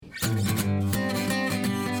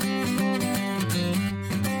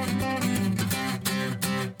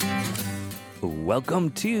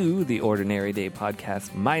Welcome to the Ordinary Day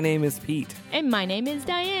Podcast. My name is Pete. And my name is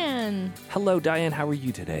Diane. Hello, Diane. How are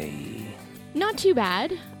you today? Not too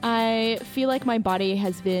bad. I feel like my body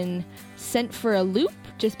has been sent for a loop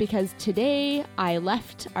just because today I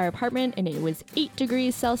left our apartment and it was 8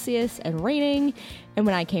 degrees Celsius and raining. And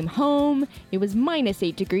when I came home, it was minus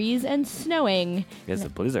 8 degrees and snowing. It's a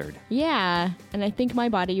blizzard. Yeah. And I think my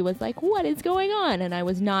body was like, what is going on? And I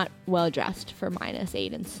was not well dressed for minus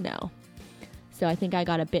 8 and snow. So I think I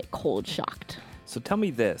got a bit cold shocked. So tell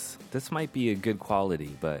me this. This might be a good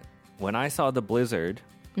quality, but when I saw the blizzard,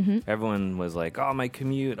 everyone was like, oh, my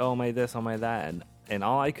commute, oh, my this, oh, my that. And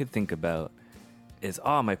all I could think about is,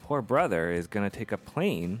 oh, my poor brother is going to take a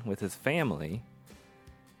plane with his family.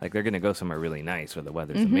 Like, they're going to go somewhere really nice where the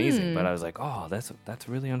weather's amazing. But I was like, oh, that's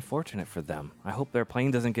really unfortunate for them. I hope their plane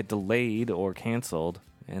doesn't get delayed or canceled,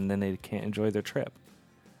 and then they can't enjoy their trip.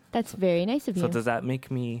 That's very nice of you. So does that make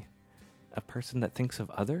me a person that thinks of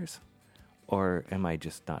others? Or am I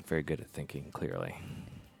just not very good at thinking clearly?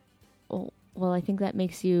 Well, I think that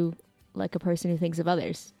makes you like a person who thinks of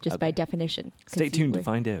others, just by definition. Stay tuned to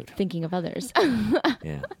find out. Thinking of others.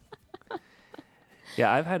 Yeah.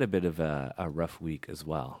 Yeah, I've had a bit of a rough week as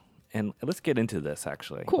well. And let's get into this,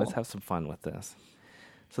 actually. Cool. Let's have some fun with this.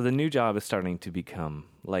 So the new job is starting to become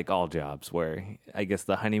like all jobs where I guess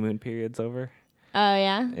the honeymoon period's over. Oh,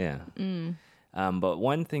 yeah? Yeah. But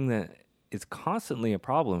one thing that is constantly a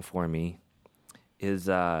problem for me is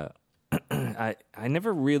I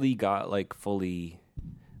never really got like fully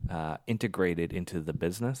integrated into the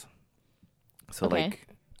business. So like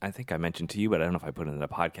I think I mentioned to you, but I don't know if I put it in the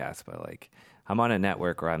podcast, but like I'm on a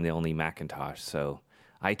network where I'm the only Macintosh, so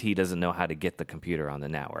IT doesn't know how to get the computer on the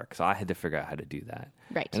network. So I had to figure out how to do that.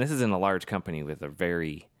 Right. And this is in a large company with a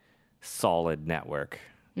very solid network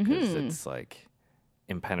because it's like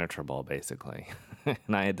impenetrable basically.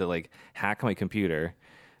 And I had to like hack my computer.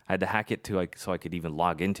 I had to hack it to like so I could even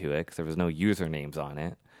log into it because there was no usernames on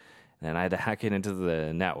it. And I had to hack it into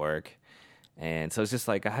the network. And so it's just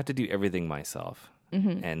like I had to do everything myself.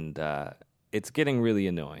 And it's getting really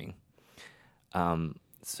annoying.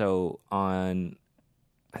 So on,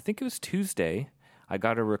 I think it was Tuesday, I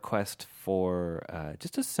got a request for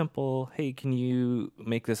just a simple, hey, can you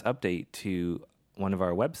make this update to one of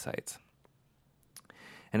our websites?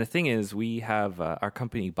 And the thing is, we have, our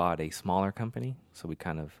company bought a smaller company, so we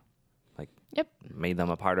kind of like made them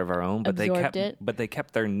a part of our own, but they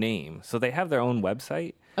kept their name. So they have their own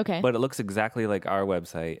website, but it looks exactly like our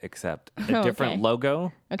website, except a different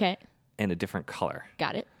logo and a different color.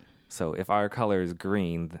 Got it. So if our color is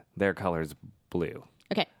green, their color is blue.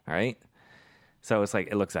 Okay. All right? So it's like,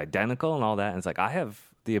 it looks identical and all that. And it's like, I have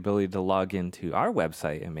the ability to log into our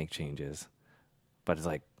website and make changes. But it's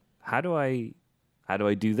like, how do I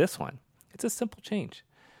do this one? It's a simple change.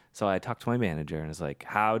 So I talked to my manager and it's like,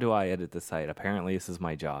 how do I edit the site? Apparently this is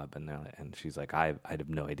my job. And she's like, I have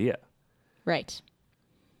no idea. Right.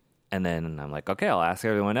 And then I'm like, okay, I'll ask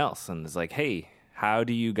everyone else. And it's like, hey, how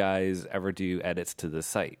do you guys ever do edits to the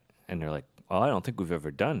site? And they're like, well, I don't think we've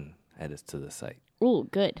ever done edits to the site. Ooh,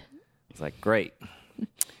 good. It's like, great.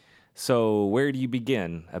 So where do you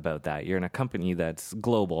begin about that? You're in a company that's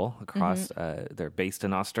global across, they're based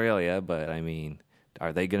in Australia, but I mean,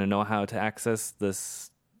 are they going to know how to access this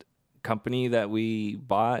company that we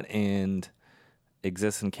bought and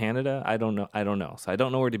exists in Canada? I don't know. So I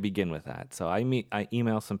don't know where to begin with that. So I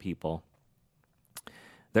email some people.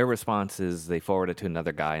 Their response is they forward it to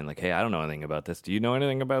another guy and like, hey, I don't know anything about this. Do you know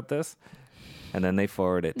anything about this? And then they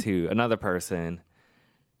forward it to another person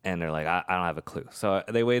and they're like, I don't have a clue. So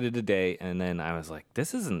they waited a day and then I was like,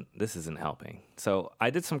 this isn't helping. So I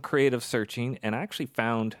did some creative searching and I actually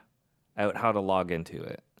found out how to log into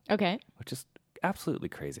it. Okay. Which is absolutely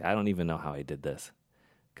crazy. I don't even know how I did this.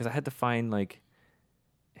 Because I had to find like,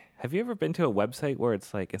 have you ever been to a website where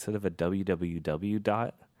it's like, instead of a www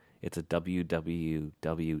dot, it's a www.abc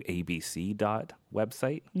dot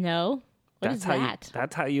website? No. What is that?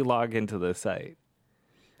 That's how you log into the site.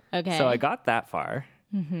 Okay. So I got that far.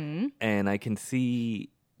 And I can see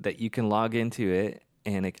that you can log into it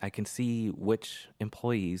and I can see which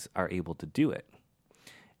employees are able to do it.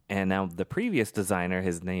 And now the previous designer,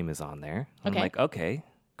 his name is on there. I'm like, okay,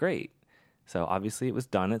 great. So obviously it was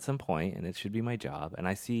done at some point and it should be my job. And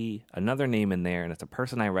I see another name in there and it's a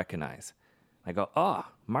person I recognize. I go,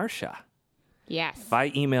 Marcia. Yes. If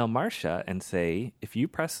I email Marcia and say, if you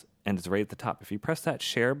press, and it's right at the top, if you press that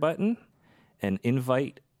share button and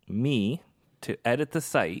invite me to edit the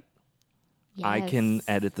site, I can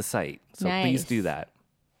edit the site. So please do that.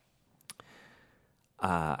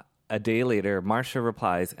 a day later, Marcia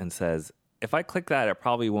replies and says, if I click that, it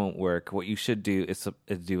probably won't work. What you should do is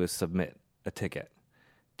submit a ticket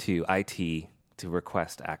to IT to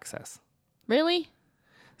request access. Really?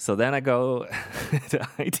 So then I go to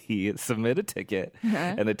IT, submit a ticket,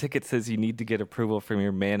 and the ticket says you need to get approval from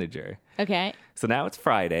your manager. Okay. So now it's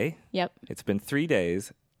Friday. Yep. It's been 3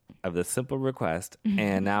 days of this simple request,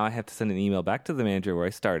 and now I have to send an email back to the manager where I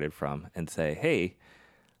started from and say, hey,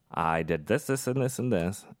 I did this, this, and this, and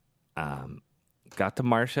this. Got to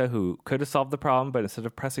Marcia, who could have solved the problem, but instead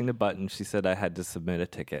of pressing the button, she said I had to submit a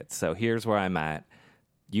ticket. So here's where I'm at.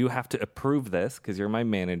 You have to approve this because you're my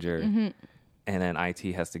manager, and then IT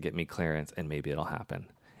has to get me clearance, and maybe it'll happen.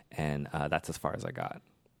 And that's as far as I got.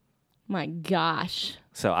 My gosh.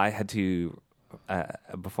 So I had to,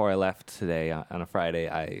 before I left today on a Friday,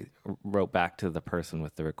 I wrote back to the person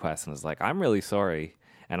with the request and was like, I'm really sorry.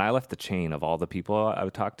 And I left the chain of all the people I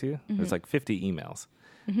would talk to. There's like 50 emails.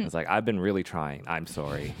 I was like, I've been really trying. I'm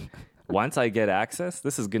sorry. Once I get access,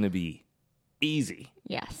 this is going to be easy.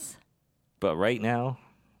 Yes. But right now,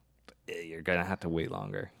 you're going to have to wait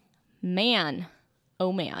longer. Man.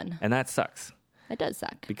 Oh, man. And that sucks. That does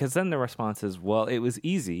suck. Because then the response is, well, it was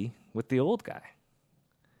easy with the old guy.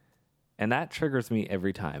 And that triggers me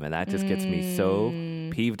every time. And that just gets me so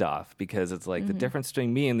peeved off because it's like the difference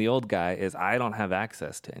between me and the old guy is I don't have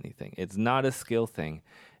access to anything. It's not a skill thing.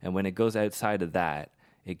 And when it goes outside of that,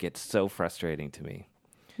 it gets so frustrating to me.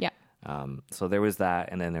 Yeah. So there was that.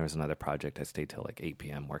 And then there was another project I stayed till like 8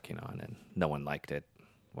 p.m. working on, and no one liked it.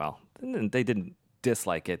 Well, they didn't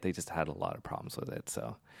dislike it. They just had a lot of problems with it.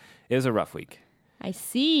 So it was a rough week. I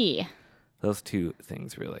see. Those two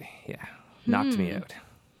things really, knocked me out.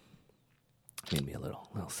 Made me a little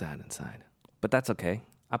sad inside. But that's okay.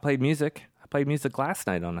 I played music. I played music last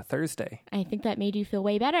night on a Thursday. I think that made you feel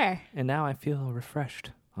way better. And now I feel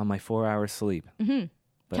refreshed on my 4 hours sleep.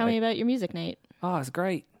 Tell me about your music night. Oh, it's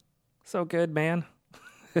great. So good, man.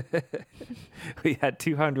 We had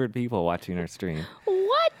 200 people watching our stream.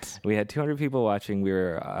 What? We had 200 people watching. We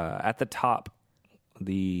were at the top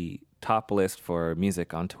list for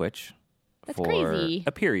music on Twitch. That's for crazy.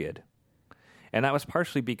 A period. And that was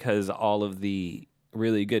partially because all of the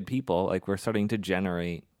really good people, like we're starting to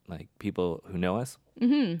generate like people who know us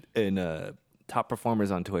and top performers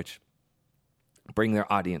on Twitch bring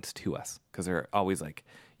their audience to us because they're always like,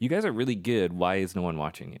 you guys are really good. Why is no one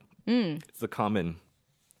watching you?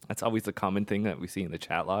 That's always the common thing that we see in the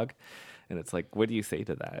chat log. And it's like, what do you say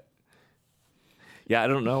to that? Yeah, I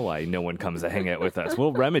don't know why no one comes to hang out with us.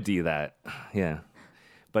 We'll remedy that. Yeah.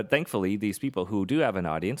 But thankfully, these people who do have an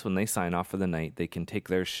audience, when they sign off for the night, they can take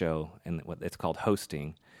their show, and what it's called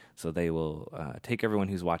hosting. So they will take everyone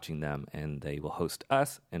who's watching them, and they will host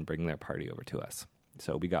us and bring their party over to us.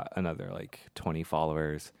 So we got another like 20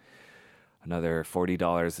 followers, another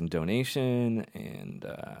 $40 in donation, and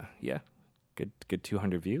good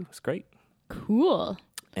 200 views. It's great. Cool.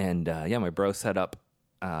 And my bro set up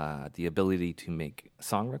the ability to make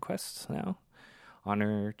song requests now on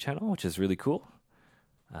our channel, which is really cool.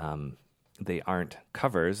 They aren't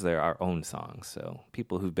covers, they're our own songs. So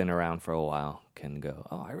people who've been around for a while can go,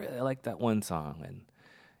 oh, I really like that one song.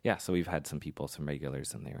 And so we've had some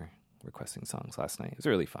regulars, and they were requesting songs last night. It was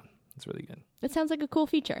really fun. It's really good. That sounds like a cool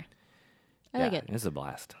feature. I like it. It's a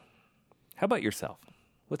blast. How about yourself?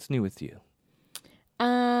 What's new with you?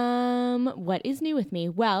 What is new with me?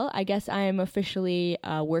 Well, I guess I am officially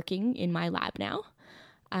working in my lab now.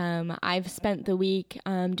 I've spent the week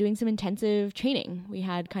doing some intensive training. We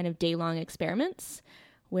had kind of day-long experiments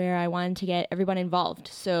where I wanted to get everyone involved.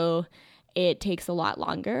 So it takes a lot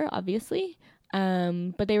longer, obviously.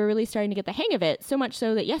 But they were really starting to get the hang of it, so much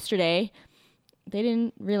so that yesterday they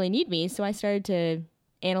didn't really need me. So I started to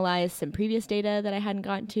analyze some previous data that I hadn't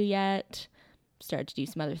gotten to yet, started to do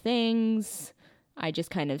some other things. I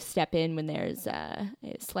just kind of step in when there's a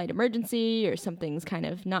slight emergency or something's kind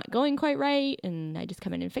of not going quite right, and I just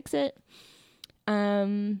come in and fix it.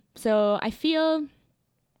 So I feel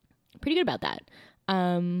pretty good about that.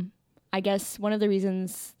 I guess one of the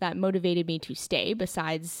reasons that motivated me to stay,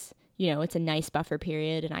 besides, it's a nice buffer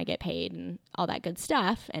period and I get paid and all that good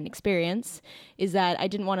stuff and experience, is that I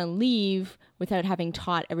didn't want to leave without having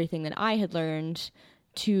taught everything that I had learned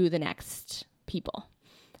to the next people.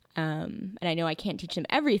 And I know I can't teach them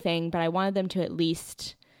everything, but I wanted them to at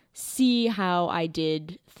least see how I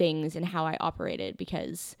did things and how I operated,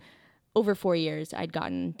 because over 4 years, I'd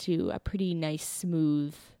gotten to a pretty nice,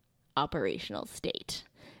 smooth operational state.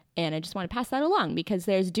 And I just want to pass that along, because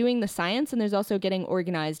there's doing the science and there's also getting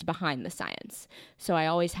organized behind the science. So I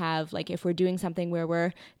always have, like, if we're doing something where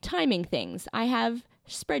we're timing things, I have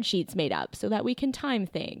spreadsheets made up so that we can time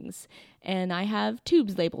things. And I have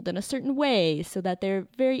tubes labeled in a certain way so that they're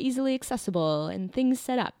very easily accessible, and things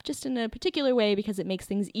set up just in a particular way because it makes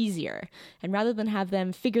things easier. And rather than have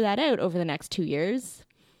them figure that out over the next 2 years,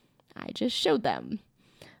 I just showed them.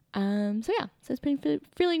 So it's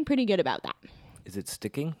feeling pretty good about that. Is it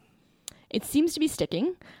sticking? It seems to be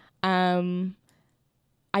sticking.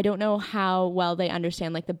 I don't know how well they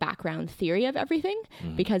understand like the background theory of everything,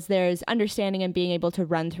 because there's understanding and being able to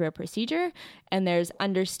run through a procedure, and there's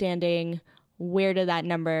understanding where did that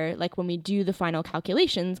number, like when we do the final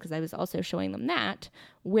calculations, because I was also showing them that,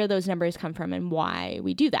 where those numbers come from and why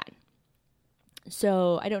we do that.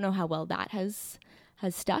 So I don't know how well that has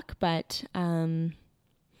stuck, but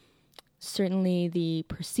certainly the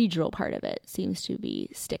procedural part of it seems to be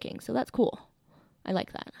sticking. So that's cool. I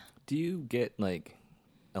like that. Do you get like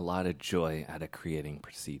a lot of joy out of creating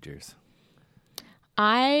procedures?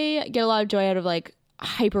 I get a lot of joy out of like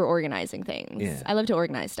hyper organizing things. Yeah. I love to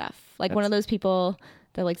organize stuff. Like one of those people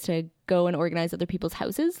that likes to go and organize other people's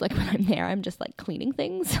houses. Like when I'm there, I'm just like cleaning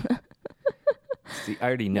things. See, I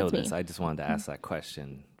already know That's this. me. I just wanted to ask that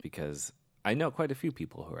question because I know quite a few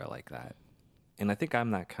people who are like that. And I think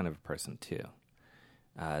I'm that kind of person too.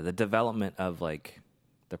 The development of like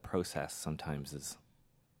the process sometimes is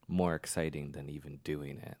more exciting than even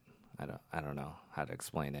doing it. I don't know how to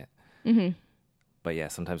explain it. Mm-hmm. But yeah,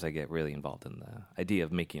 sometimes I get really involved in the idea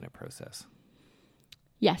of making a process.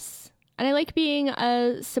 Yes. And I like being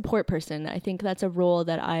a support person. I think that's a role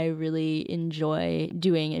that I really enjoy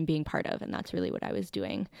doing and being part of. And that's really what I was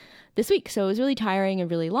doing this week. So it was really tiring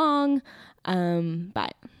and really long,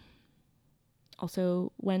 but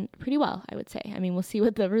also went pretty well, I would say. I mean, we'll see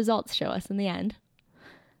what the results show us in the end.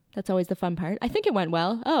 That's always the fun part. I think it went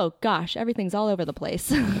well. Oh, gosh, everything's all over the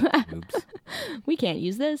place. Oops. We can't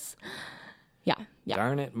use this. Yeah.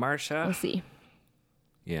 Darn it, Marcia. We'll see.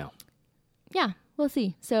 Yeah. Yeah, we'll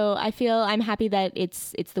see. So I'm happy that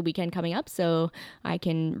it's the weekend coming up, so I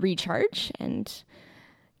can recharge and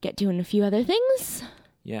get doing a few other things.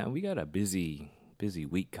 Yeah, we got a busy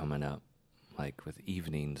week coming up, like with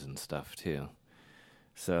evenings and stuff too.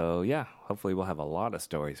 So yeah, hopefully we'll have a lot of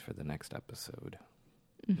stories for the next episode.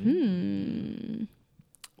 Mm-hmm.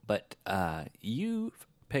 But you've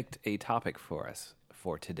picked a topic for us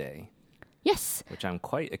for today. Yes. Which I'm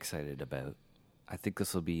quite excited about. I think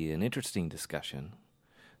this will be an interesting discussion.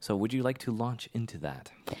 So would you like to launch into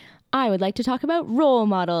that? I would like to talk about role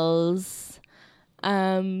models.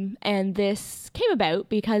 And this came about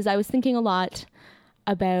because I was thinking a lot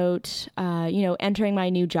about, entering my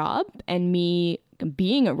new job and me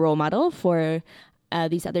being a role model for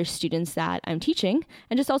these other students that I'm teaching,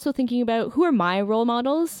 and just also thinking about who are my role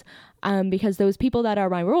models, because those people that are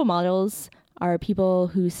my role models are people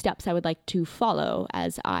whose steps I would like to follow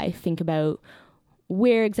as I think about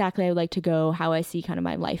where exactly I would like to go, how I see kind of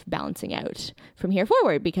my life balancing out from here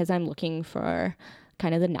forward, because I'm looking for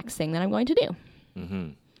kind of the next thing that I'm going to do. Mm-hmm.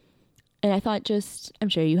 And I thought I'm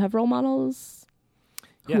sure you have role models.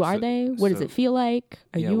 Who are they? What does it feel like?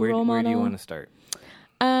 Are you a role model? Where do you want to start?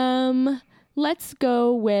 Let's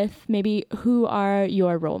go with maybe who are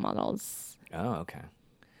your role models? Oh, okay.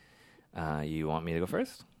 You want me to go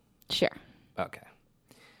first? Sure. Okay.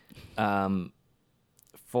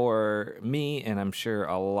 For me, and I'm sure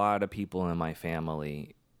a lot of people in my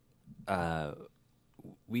family,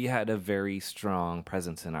 we had a very strong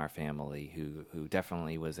presence in our family who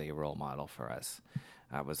definitely was a role model for us.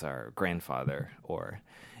 Was our grandfather, or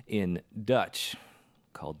in Dutch,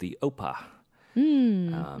 called the opa.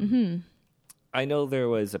 I know there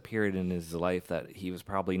was a period in his life that he was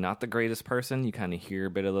probably not the greatest person. You kind of hear a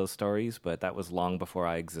bit of those stories, but that was long before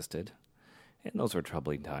I existed. And those were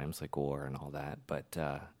troubling times, like war and all that. But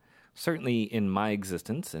certainly in my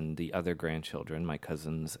existence and the other grandchildren, my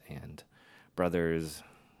cousins and brothers,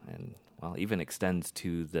 and, well, even extends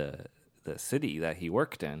to the city that he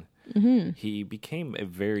worked in, he became a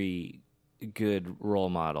very good role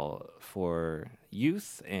model for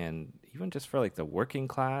youth and even just for, like, the working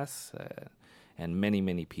class and many,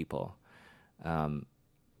 many people.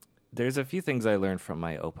 There's a few things I learned from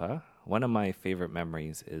my opa. One of my favorite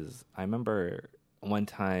memories is I remember one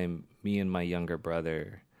time me and my younger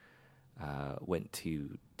brother went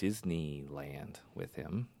to Disneyland with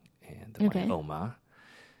him and my oma.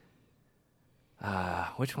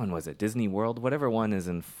 Which one was it? Disney World? Whatever one is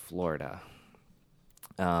in Florida.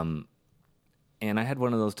 And I had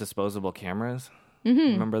one of those disposable cameras.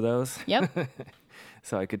 Mm-hmm. Remember those? Yep.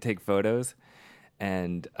 So I could take photos.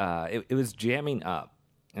 And it was jamming up,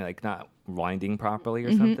 like not winding properly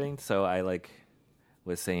or something. So I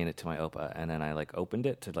was saying it to my opa, and then I opened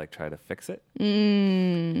it to try to fix it.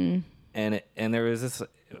 and there was this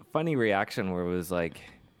funny reaction where it was like,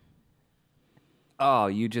 oh,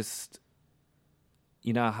 you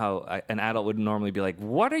know how an adult would normally be like,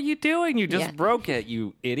 what are you doing? You just broke it,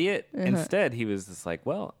 you idiot. Instead, he was just like,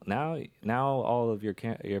 well, now all of your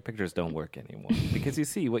pictures don't work anymore. Because you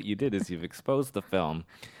see, what you did is you've exposed the film,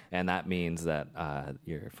 and that means that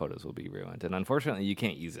your photos will be ruined. And unfortunately, you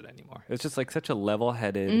can't use it anymore. It's just like such a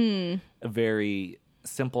level-headed, a very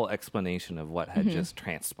simple explanation of what had just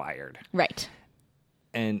transpired. Right.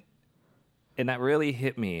 And that really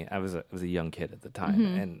hit me. I was a young kid at the time,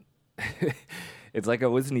 and it's like I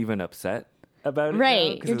wasn't even upset about it.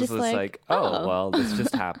 Right. Because it was just like, oh, well, this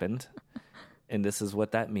just happened, and this is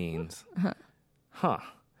what that means. Huh.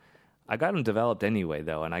 I got them developed anyway,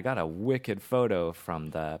 though, and I got a wicked photo from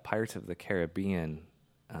the Pirates of the Caribbean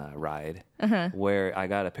ride where I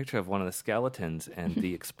got a picture of one of the skeletons, and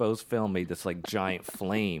the exposed film made this like giant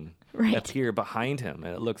flame appear behind him,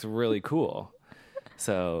 and it looks really cool.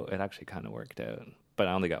 So it actually kind of worked out. But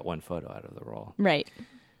I only got one photo out of the roll. Right.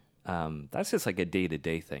 That's just like a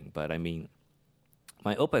day-to-day thing. But I mean,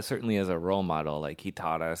 my Opa certainly as a role model, like he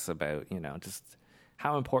taught us about, just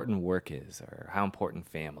how important work is or how important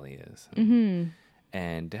family is.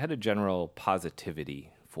 And had a general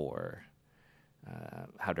positivity for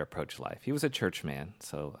how to approach life. He was a church man.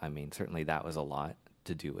 So, I mean, certainly that was a lot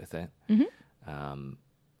to do with it.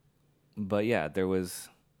 But yeah, there was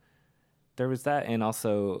that. And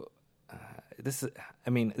also... This is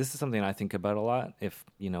something I think about a lot. If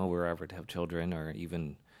we're ever to have children, or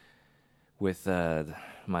even with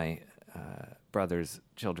my brother's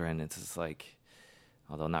children, it's just like,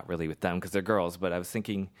 although not really with them because they're girls. But I was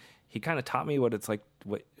thinking, he kind of taught me what it's like,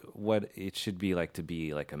 what it should be like to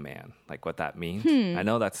be like a man, like what that means. I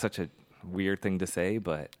know that's such a weird thing to say,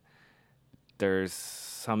 but there's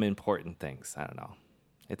some important things. I don't know.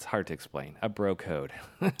 It's hard to explain. A bro code,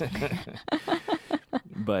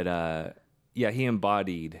 but. Yeah, he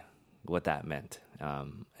embodied what that meant,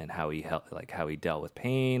 and how he dealt with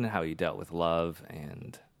pain, how he dealt with love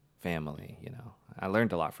and family. I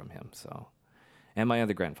learned a lot from him. So, and my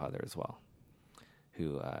other grandfather as well,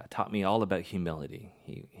 who taught me all about humility.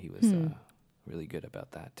 He was really good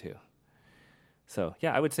about that too. So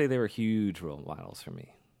yeah, I would say they were huge role models for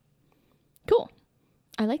me. Cool,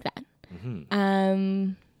 I like that.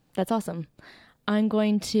 That's awesome. I'm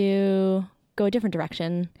going to go a different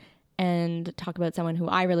direction and talk about someone who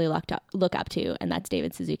I really look up to, and that's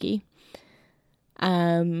David Suzuki.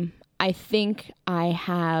 I think I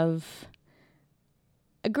have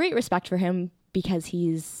a great respect for him because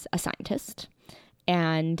he's a scientist.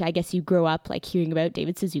 And I guess you grow up like hearing about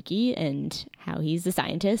David Suzuki and how he's a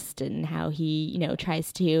scientist and how he,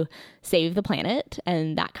 tries to save the planet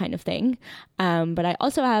and that kind of thing. But I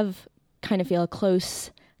also feel a close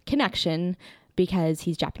connection because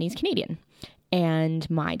he's Japanese Canadian. And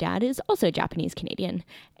my dad is also Japanese Canadian.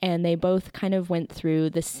 And they both kind of went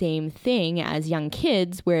through the same thing as young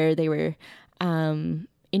kids where they were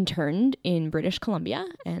interned in British Columbia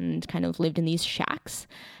and kind of lived in these shacks.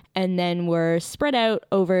 And then were spread out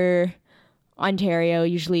over Ontario,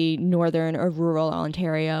 usually northern or rural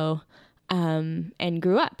Ontario, and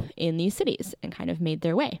grew up in these cities and kind of made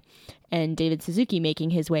their way. And David Suzuki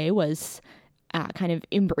making his way was... kind of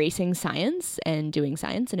embracing science and doing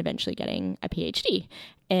science and eventually getting a PhD.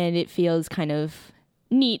 And it feels kind of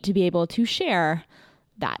neat to be able to share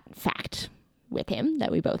that fact with him, that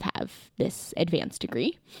we both have this advanced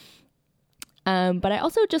degree. But I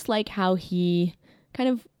also just like how he kind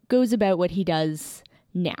of goes about what he does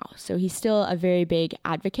now. So he's still a very big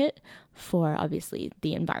advocate for, obviously,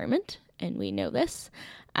 the environment, and we know this.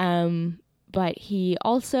 But he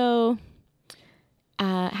also...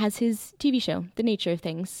 has his TV show, The Nature of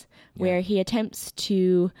Things, where he attempts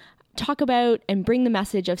to talk about and bring the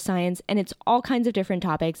message of science, and it's all kinds of different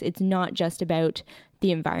topics. It's not just about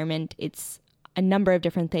the environment. It's a number of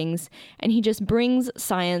different things, and he just brings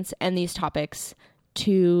science and these topics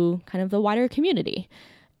to kind of the wider community.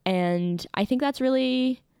 And I think that's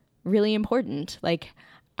really, really important. Like,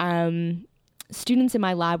 students in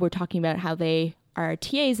my lab were talking about how they are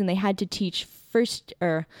TAs and they had to teach first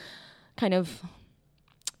or kind of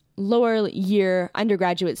lower year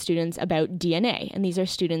undergraduate students about DNA. And these are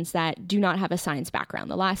students that do not have a science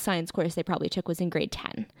background. The last science course they probably took was in grade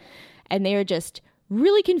 10. And they are just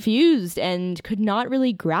really confused and could not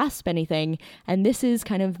really grasp anything. And this is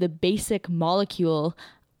kind of the basic molecule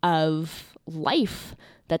of life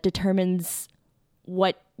that determines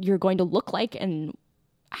what you're going to look like and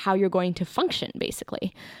how you're going to function,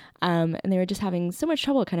 basically. And they were just having so much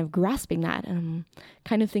trouble kind of grasping that. And I'm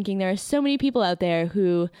kind of thinking there are so many people out there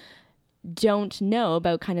who don't know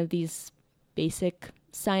about kind of these basic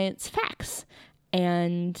science facts.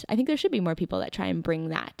 And I think there should be more people that try and bring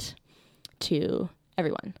that to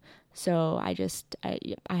everyone. So I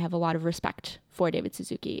have a lot of respect for David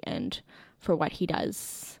Suzuki and for what he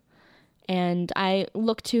does. And I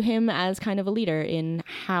look to him as kind of a leader in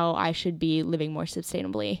how I should be living more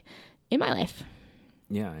sustainably in my life.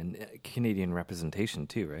 Yeah, and Canadian representation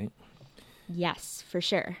too, right? Yes, for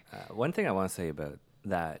sure. One thing I want to say about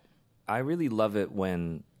that, I really love it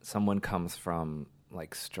when someone comes from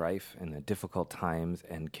like strife and the difficult times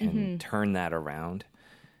and can turn that around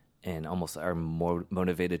and almost are more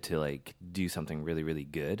motivated to like do something really, really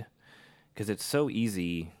good. Because it's so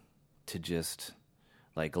easy to just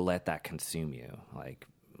like let that consume you, like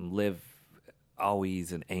live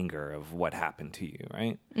always in anger of what happened to you,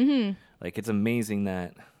 right? Mm-hmm. Like it's amazing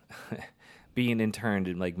that being interned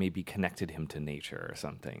and like maybe connected him to nature or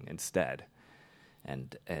something instead.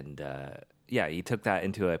 And yeah, he took that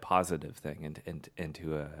into a positive thing and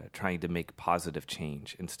into trying to make positive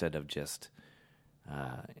change instead of just,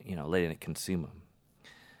 letting it consume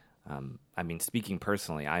him. I mean, speaking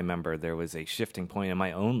personally, I remember there was a shifting point in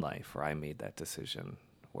my own life where I made that decision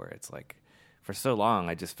where it's like, for so long,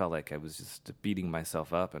 I just felt like I was just beating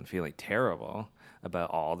myself up and feeling terrible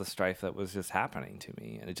about all the strife that was just happening to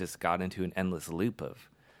me. And it just got into an endless loop of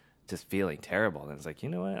just feeling terrible. And it's like, you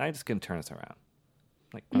know what? I'm just going to turn this around.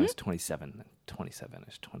 Like when I was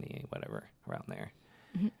 27-ish, 28, whatever, around there.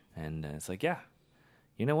 Mm-hmm. And it's like, yeah,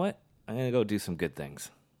 you know what? I'm going to go do some good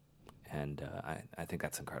things. And I think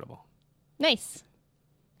that's incredible. Nice.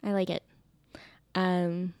 I like it.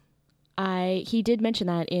 He did mention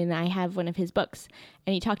that I have one of his books,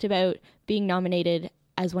 and he talked about being nominated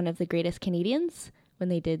as one of the greatest Canadians when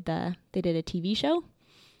they did a TV show.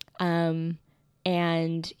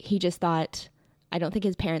 And he just thought, I don't think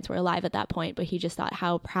his parents were alive at that point, but he just thought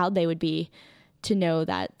how proud they would be to know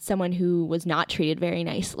that someone who was not treated very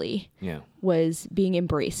nicely was being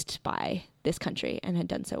embraced by this country and had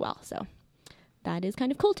done so well. So that is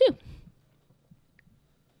kind of cool too.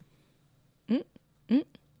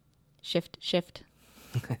 Shift.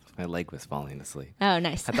 My leg was falling asleep. Oh,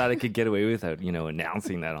 nice. I thought I could get away without,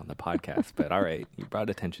 announcing that on the podcast, but all right, you brought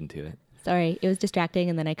attention to it. Sorry, it was distracting,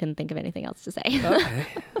 and then I couldn't think of anything else to say.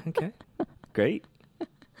 Okay, great.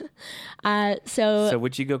 So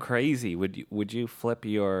would you go crazy? Would you flip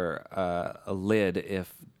your lid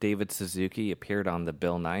if David Suzuki appeared on the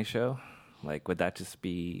Bill Nye show? Like, would that just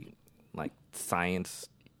be like science?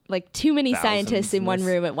 Like too many scientists in one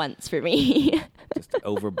room at once for me. Just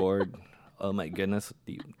overboard. Oh my goodness!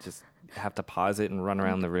 You just have to pause it and run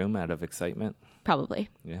around the room out of excitement. Probably.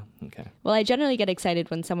 Yeah. Okay. Well, I generally get excited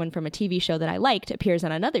when someone from a TV show that I liked appears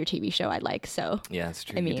on another TV show I like. So yeah, it's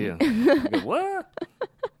true. You do. You go, what?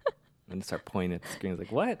 And start pointing at the screen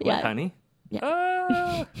like, what? Yeah. What, honey? Yeah.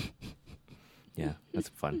 Ah! Yeah, that's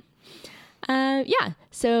fun. Yeah.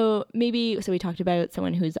 So we talked about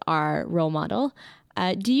someone who's our role model.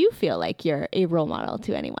 Do you feel like you're a role model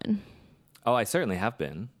to anyone? Oh, I certainly have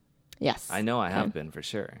been. Yes. I know I have been for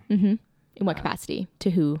sure. Mm-hmm. In what capacity? To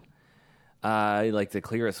who? Like the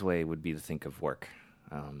clearest way would be to think of work.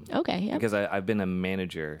 Okay. Yep. Because I've been a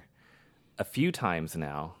manager a few times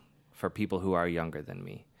now for people who are younger than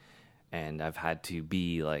me. And I've had to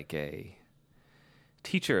be like a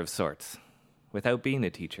teacher of sorts without being a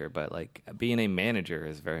teacher. But like being a manager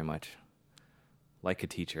is very much like a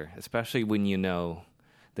teacher, especially when you know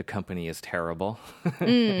the company is terrible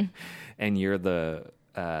and you're the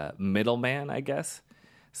middleman, I guess.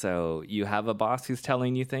 So you have a boss who's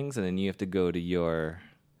telling you things, and then you have to go to your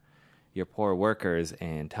poor workers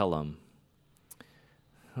and tell them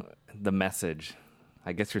the message.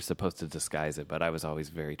 I guess you're supposed to disguise it, but I was always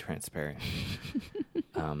very transparent.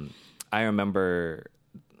 I remember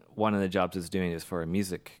one of the jobs I was doing is for a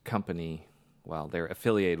music company. Well, they're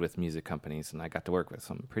affiliated with music companies, and I got to work with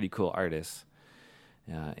some pretty cool artists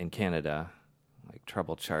in Canada, like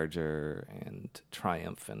Trouble Charger and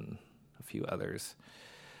Triumph and a few others.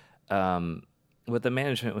 But the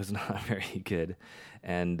management was not very good.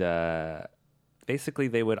 And basically,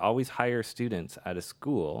 they would always hire students out of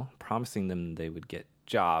school, promising them they would get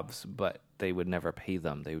jobs, but they would never pay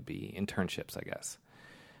them. They would be internships, I guess.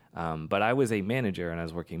 But I was a manager, and I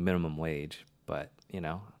was working minimum wage. But,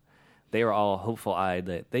 they were all hopeful-eyed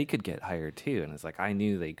that they could get hired, too. And it's like, I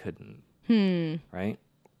knew they couldn't. Right?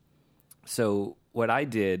 So what I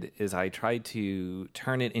did is I tried to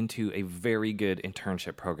turn it into a very good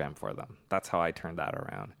internship program for them. That's how I turned that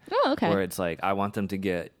around. Oh, okay. Where it's like, I want them to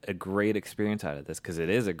get a great experience out of this because it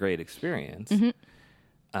is a great experience.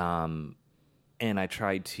 And I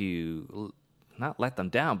tried to not let them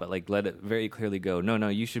down, but like let it very clearly go, no,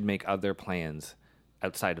 you should make other plans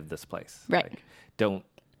outside of this place. Right. Like, don't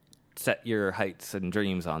set your heights and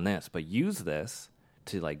dreams on this, but use this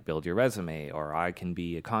to like build your resume, or I can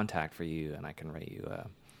be a contact for you and I can write you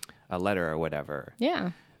a letter or whatever.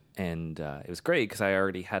 Yeah. And it was great because I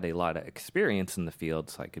already had a lot of experience in the field,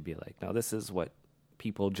 so I could be like, no, this is what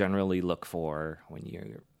people generally look for when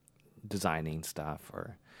you're designing stuff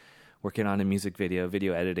or working on a music video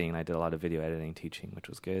editing. I did a lot of video editing teaching, which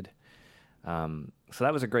was good. So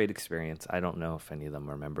that was a great experience. I don't know if any of them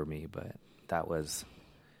remember me, but that was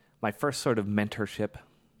my first sort of mentorship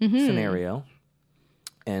scenario.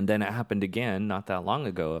 And then it happened again not that long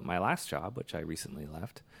ago at my last job, which I recently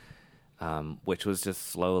left, which was just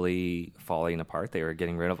slowly falling apart. They were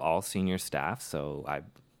getting rid of all senior staff, so I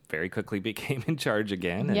very quickly became in charge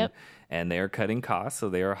again. And they are cutting costs, so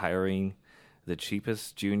they are hiring the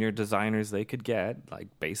cheapest junior designers they could get. Like,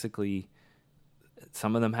 basically,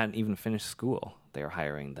 some of them hadn't even finished school. They were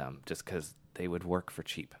hiring them just because they would work for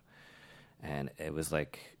cheap. And it was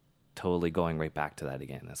like totally going right back to that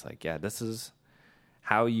again. It's like, yeah, this is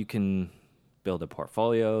how you can build a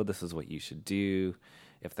portfolio. This is what you should do.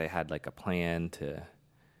 If they had like a plan to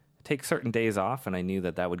take certain days off and I knew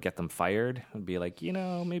that would get them fired, I'd be like,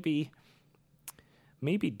 maybe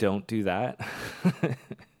don't do that.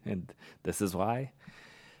 And this is why.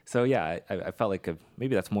 So yeah, I felt like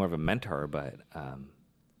maybe that's more of a mentor, but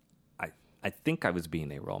I think I was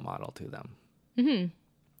being a role model to them. Mm-hmm.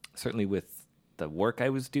 Certainly with the work I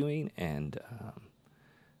was doing and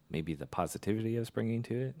maybe the positivity I was bringing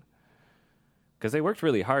to it. Because they worked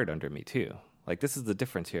really hard under me too. Like, this is the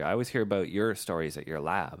difference here. I always hear about your stories at your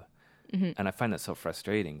lab, and I find that so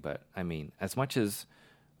frustrating. But, I mean, as much as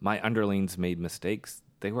my underlings made mistakes,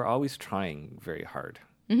 they were always trying very hard.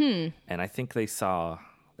 Mm-hmm. And I think they saw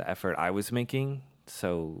the effort I was making,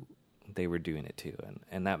 so they were doing it too.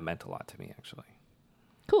 And that meant a lot to me, actually.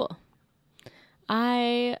 Cool.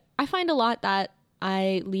 I find a lot that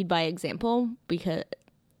I lead by example, because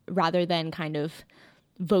rather than kind of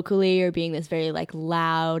vocally or being this very like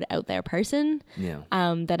loud out there person,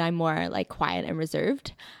 that I'm more like quiet and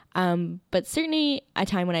reserved. But certainly a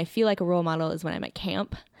time when I feel like a role model is when I'm at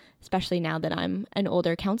camp, especially now that I'm an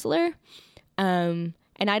older counselor.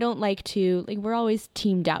 And I don't like to, like, we're always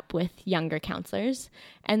teamed up with younger counselors.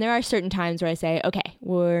 And there are certain times where I say, okay,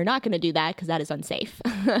 we're not going to do that because that is unsafe.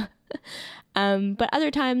 But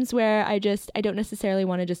other times where I don't necessarily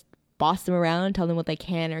want to just boss them around and tell them what they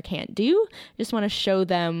can or can't do. I just want to show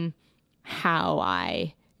them how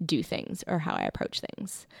I do things or how I approach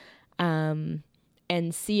things, and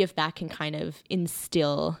see if that can kind of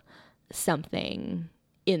instill something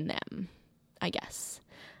in them, I guess.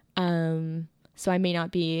 So I may not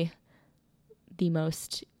be the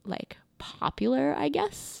most like popular, I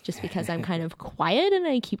guess, just because I'm kind of quiet and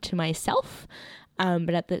I keep to myself.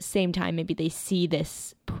 But at the same time, maybe they see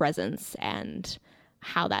this presence and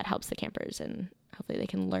how that helps the campers, and hopefully they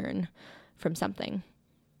can learn from something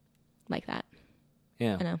like that.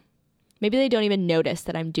 Yeah. I know. Maybe they don't even notice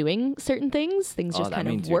that I'm doing certain things. Things just kind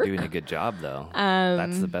of work. That means you're doing a good job, though.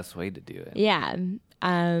 That's the best way to do it. Yeah.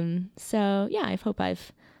 So, yeah, I hope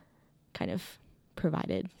I've kind of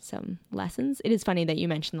provided some lessons. It is funny that you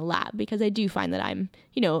mentioned the lab, because I do find that I'm,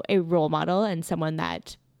 a role model and someone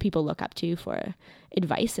that people look up to for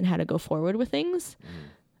advice and how to go forward with things.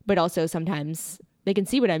 But also sometimes they can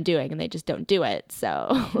see what I'm doing and they just don't do it.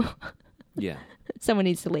 So yeah, someone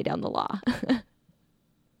needs to lay down the law.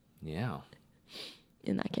 Yeah.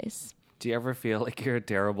 In that case. Do you ever feel like you're a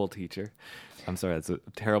terrible teacher? I'm sorry, that's a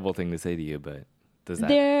terrible thing to say to you, but does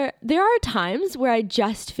that... There are times where I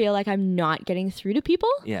just feel like I'm not getting through to people.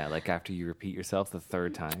 Yeah, like after you repeat yourself the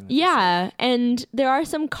third time. Yeah, and there are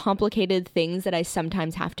some complicated things that I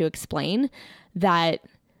sometimes have to explain that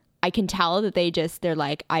I can tell that they're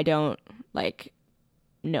like, I don't, like,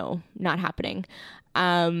 no, not happening.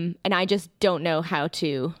 And I just don't know how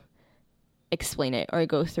to explain it or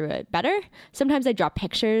go through it better. Sometimes I draw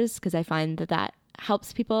pictures because I find that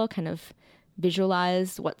helps people kind of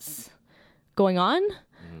visualize what's going on.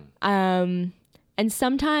 And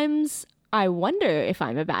sometimes I wonder if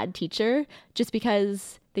I'm a bad teacher just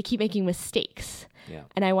because they keep making mistakes. Yeah.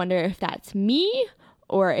 And I wonder if that's me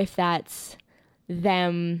or if that's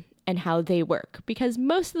them and how they work. Because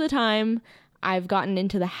most of the time I've gotten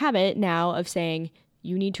into the habit now of saying,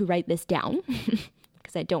 you need to write this down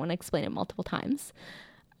because I don't want to explain it multiple times.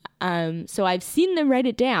 So I've seen them write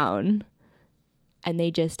it down and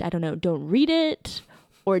they just, I don't know, don't read it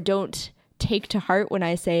or don't take to heart when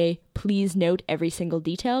I say, please note every single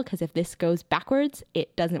detail, because if this goes backwards,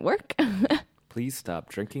 it doesn't work. Please stop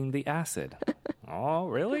drinking the acid. Oh,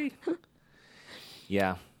 really?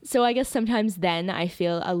 Yeah. So I guess sometimes then I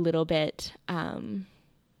feel a little bit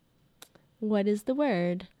what is the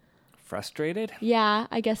word? Frustrated? Yeah,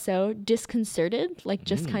 I guess so. Disconcerted, like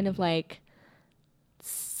just kind of like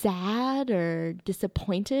sad or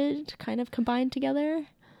disappointed kind of combined together.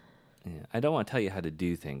 Yeah, I don't want to tell you how to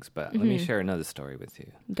do things, but let me share another story with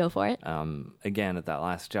you. Go for it. Again, at that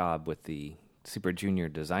last job with the super junior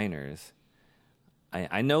designers,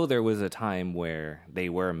 I know there was a time where they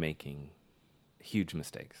were making huge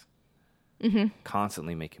mistakes.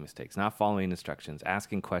 Constantly making mistakes, not following instructions,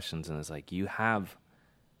 asking questions, and it's like, you have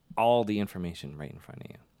all the information right in front of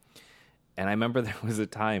you. And I remember there was a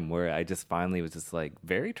time where I just finally was just like,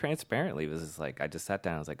 very transparently, was just like, I just sat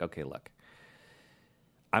down, I was like, okay, look,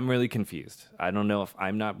 I'm really confused. I don't know if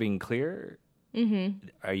I'm not being clear.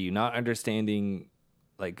 Are you not understanding?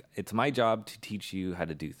 Like, it's my job to teach you how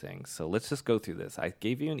to do things. So let's just go through this. I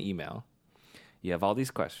gave you an email. You have all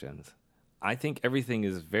these questions. I think everything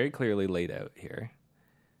is very clearly laid out here.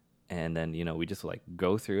 And then, we just like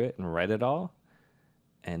go through it and read it all.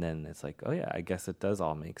 And then it's like, oh yeah, I guess it does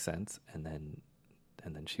all make sense. And then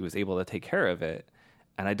she was able to take care of it.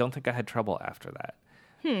 And I don't think I had trouble after that.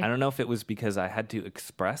 I don't know if it was because I had to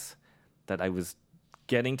express that I was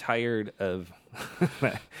getting tired of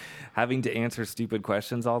having to answer stupid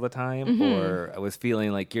questions all the time, or I was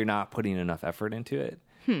feeling like you're not putting enough effort into it,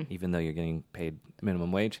 even though you're getting paid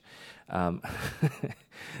minimum wage.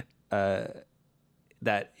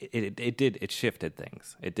 That it shifted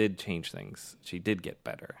things. It did change things. She did get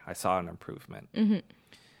better. I saw an improvement.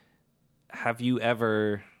 Have you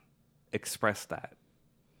ever expressed that?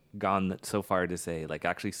 Gone so far to say, like,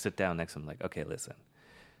 actually sit down next to them, like, okay, listen,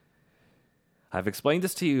 I've explained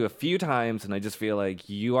this to you a few times, and I just feel like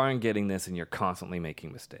you aren't getting this, and you're constantly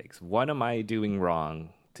making mistakes. What am I doing wrong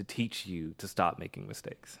to teach you to stop making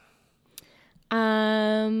mistakes?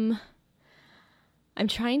 I'm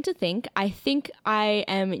trying to think. I think I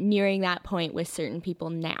am nearing that point with certain people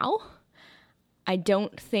now. I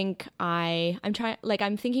don't think I'm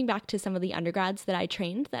thinking back to some of the undergrads that I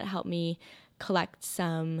trained that helped me collect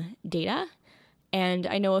some data. And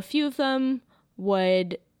I know a few of them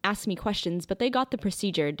would ask me questions, but they got the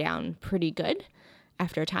procedure down pretty good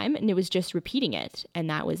after a time. And it was just repeating it. And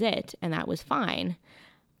that was it. And that was fine.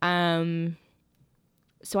 So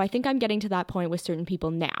I think I'm getting to that point with certain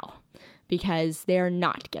people now because they're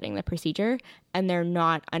not getting the procedure and they're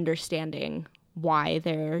not understanding why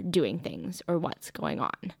they're doing things or what's going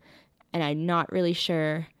on. And I'm not really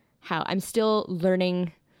sure how. I'm still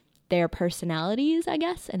learning their personalities, I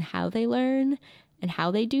guess, and how they learn and how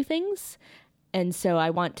they do things. And so I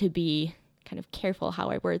want to be kind of careful how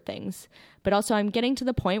I word things. But also I'm getting to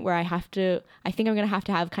the point where I think I'm going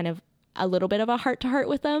to have kind of a little bit of a heart-to-heart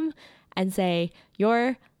with them and say,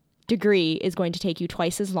 your degree is going to take you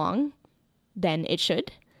twice as long than it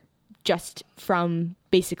should, just from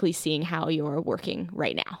basically seeing how you're working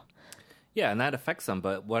right now. Yeah, and that affects them.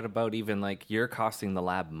 But what about even like you're costing the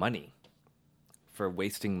lab money for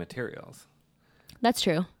wasting materials? That's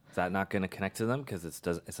true. Is that not going to connect to them because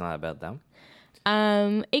it's not about them?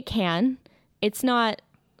 It can. It's not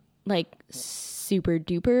like super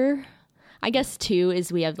duper. I guess too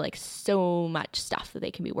is we have like so much stuff that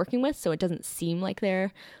they can be working with, so it doesn't seem like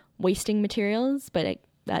they're wasting materials, but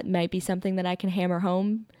that might be something that I can hammer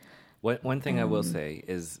home. One thing I will say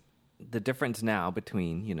is the difference now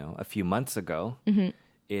between, a few months ago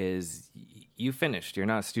is you finished. You're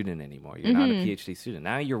not a student anymore. You're not a PhD student.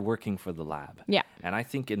 Now you're working for the lab. Yeah. And I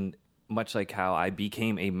think much like how I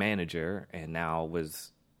became a manager and now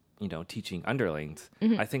was, teaching underlings,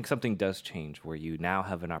 I think something does change where you now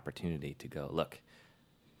have an opportunity to go, look,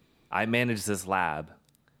 I manage this lab.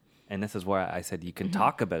 And this is where I said you can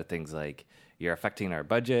talk about things like you're affecting our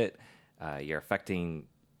budget, you're affecting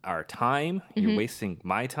our time, you're wasting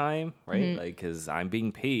my time, right? Like, because I'm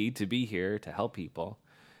being paid to be here to help people.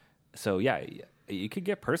 So, yeah, you could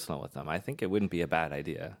get personal with them. I think it wouldn't be a bad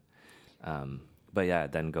idea. But, yeah,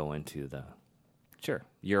 then go into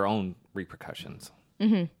your own repercussions.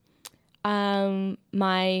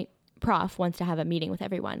 My prof wants to have a meeting with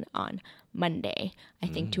everyone on Monday, I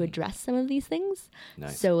think, to address some of these things.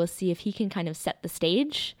 Nice. So we'll see if he can kind of set the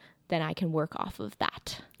stage. Then I can work off of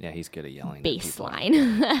that. Yeah, he's good at yelling.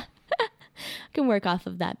 Baseline. I can work off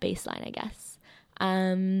of that baseline, I guess.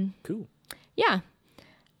 Cool. Yeah.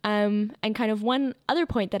 And kind of one other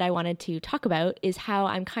point that I wanted to talk about is how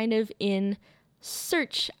I'm kind of in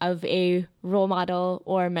search of a role model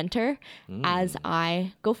or mentor as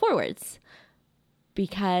I go forwards.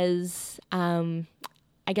 Because I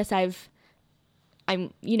guess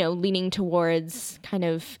I'm leaning towards kind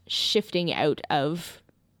of shifting out of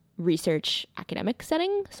research academic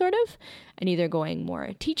setting, sort of, and either going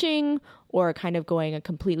more teaching or kind of going a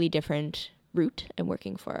completely different route and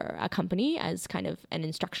working for a company as kind of an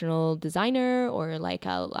instructional designer or like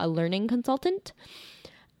a learning consultant.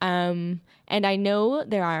 And I know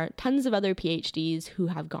there are tons of other PhDs who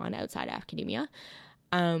have gone outside academia,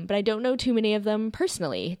 but I don't know too many of them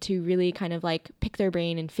personally to really kind of like pick their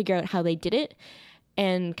brain and figure out how they did it.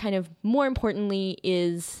 And kind of more importantly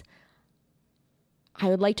is I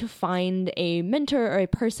would like to find a mentor or a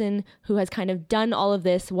person who has kind of done all of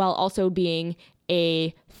this while also being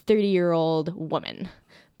a 30-year-old woman,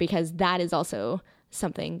 because that is also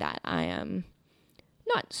something that I am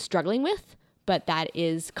not struggling with, but that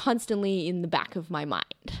is constantly in the back of my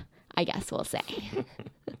mind, I guess we'll say.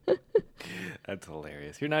 That's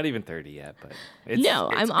hilarious. You're not even 30 yet, but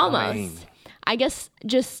I'm almost. I guess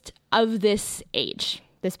just of this age,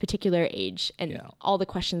 this particular age, and all the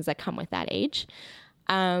questions that come with that age.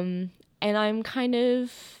 And I'm kind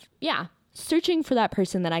of, searching for that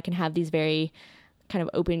person that I can have these very kind of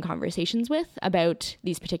open conversations with about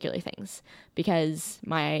these particular things, because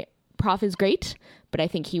my prof is great, but I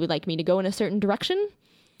think he would like me to go in a certain direction,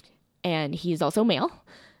 and he's also male.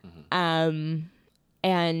 Mm-hmm.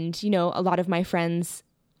 And, a lot of my friends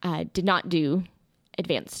did not do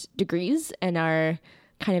advanced degrees and are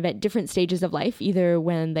kind of at different stages of life, either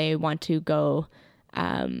when they want to go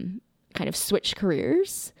kind of switch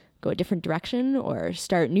careers, go a different direction, or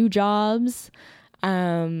start new jobs.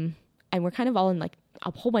 And we're kind of all in like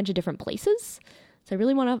a whole bunch of different places. So I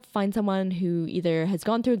really want to find someone who either has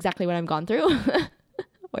gone through exactly what I've gone through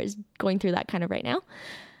or is going through that kind of right now.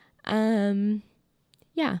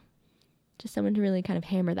 Just someone to really kind of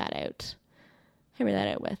hammer that out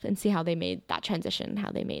with and see how they made that transition,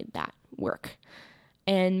 how they made that work.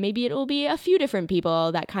 And maybe it will be a few different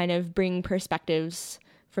people that kind of bring perspectives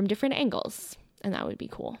from different angles, and that would be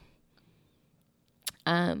cool.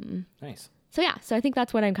 Nice. So I think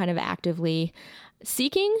that's what I'm kind of actively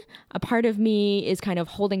seeking. A part of me is kind of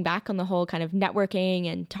holding back on the whole kind of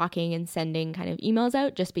networking and talking and sending kind of emails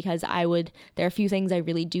out, just because there are a few things I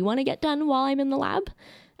really do want to get done while I'm in the lab,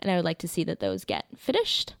 and I would like to see that those get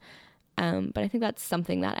finished. But I think that's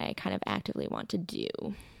something that I kind of actively want to do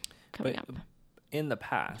coming up. In the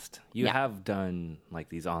past, you have done like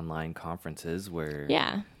these online conferences where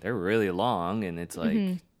they're really long, and it's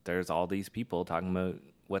like there's all these people talking about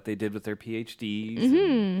what they did with their PhDs.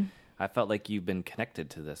 Mm-hmm. I felt like you've been connected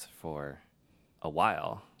to this for a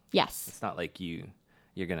while. Yes. It's not like you're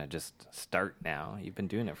going to just start now. You've been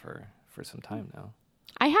doing it for some time now.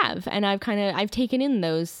 I have, and I've taken in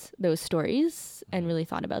those stories and really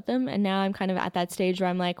thought about them, and now I'm kind of at that stage where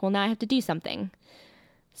I'm like, well, now I have to do something.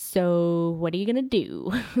 So what are you going to do?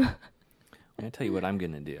 I'm going to tell you what I'm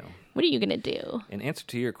going to do. What are you going to do? In answer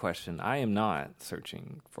to your question, I am not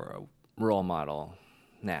searching for a role model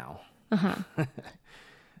now. Uh-huh.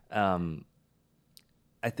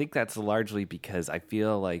 I think that's largely because I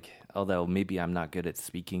feel like, although maybe I'm not good at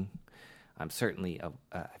speaking, I'm certainly,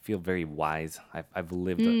 I feel very wise. I've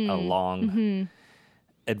lived a long,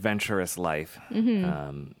 adventurous life,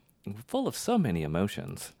 full of so many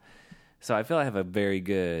emotions. So I feel I have a very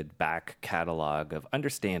good back catalog of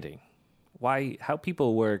understanding how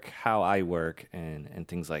people work, how I work, and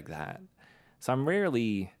things like that. So I'm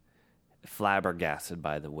rarely flabbergasted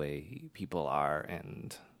by the way people are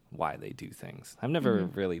and why they do things. I'm never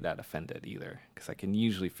really that offended either, because I can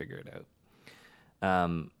usually figure it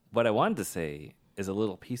out. What I wanted to say is a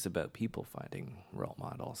little piece about people finding role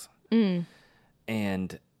models.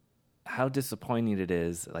 And how disappointing it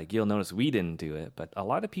is. Like, you'll notice we didn't do it, but a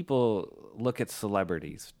lot of people look at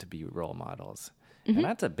celebrities to be role models. And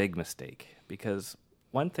that's a big mistake, because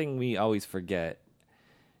one thing we always forget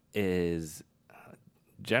is,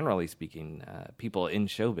 generally speaking, people in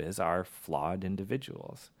showbiz are flawed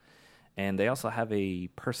individuals. And they also have a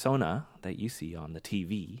persona that you see on the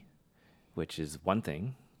TV, which is one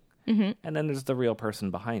thing. And then there's the real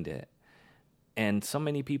person behind it. And so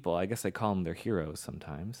many people, I guess they call them their heroes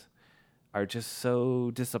sometimes, are just so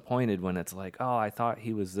disappointed when it's like, oh, I thought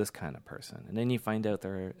he was this kind of person. And then you find out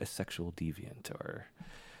they're a sexual deviant or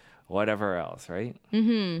whatever else, right?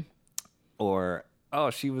 Or,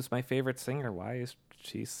 oh, she was my favorite singer. Why is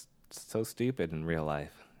she so stupid in real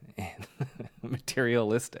life and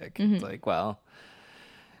materialistic? It's like, well,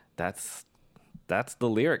 that's the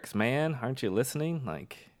lyrics, man. Aren't you listening?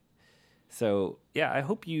 Like, so yeah, I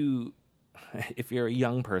hope you, if you're a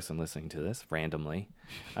young person listening to this randomly,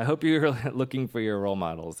 I hope you're looking for your role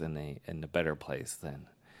models in a better place than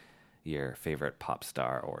your favorite pop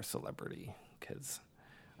star or celebrity, because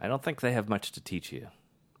I don't think they have much to teach you.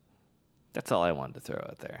 That's all I wanted to throw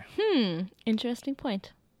out there. Interesting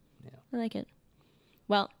point. Yeah. I like it.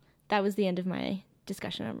 Well, that was the end of my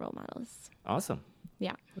discussion on role models. Awesome.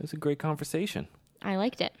 Yeah. It was a great conversation. I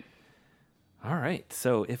liked it. All right.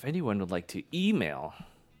 So if anyone would like to email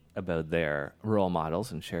about their role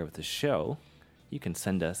models and share with the show, you can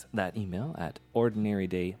send us that email at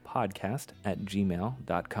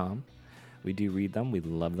ordinarydaypodcast@gmail.com. We do read them. We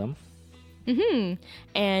love them.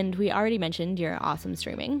 And we already mentioned your awesome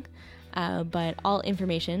streaming, but all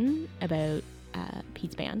information about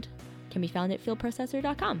Pete's band can be found at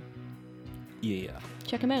fieldprocessor.com. Yeah.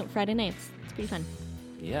 Check them out Friday nights. It's pretty fun.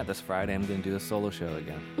 Yeah, this Friday I'm going to do a solo show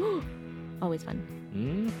again. Always fun.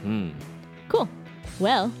 Mm-hmm. Cool.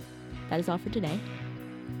 Well, that is all for today.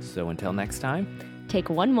 So until next time, Take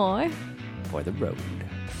one more for the road.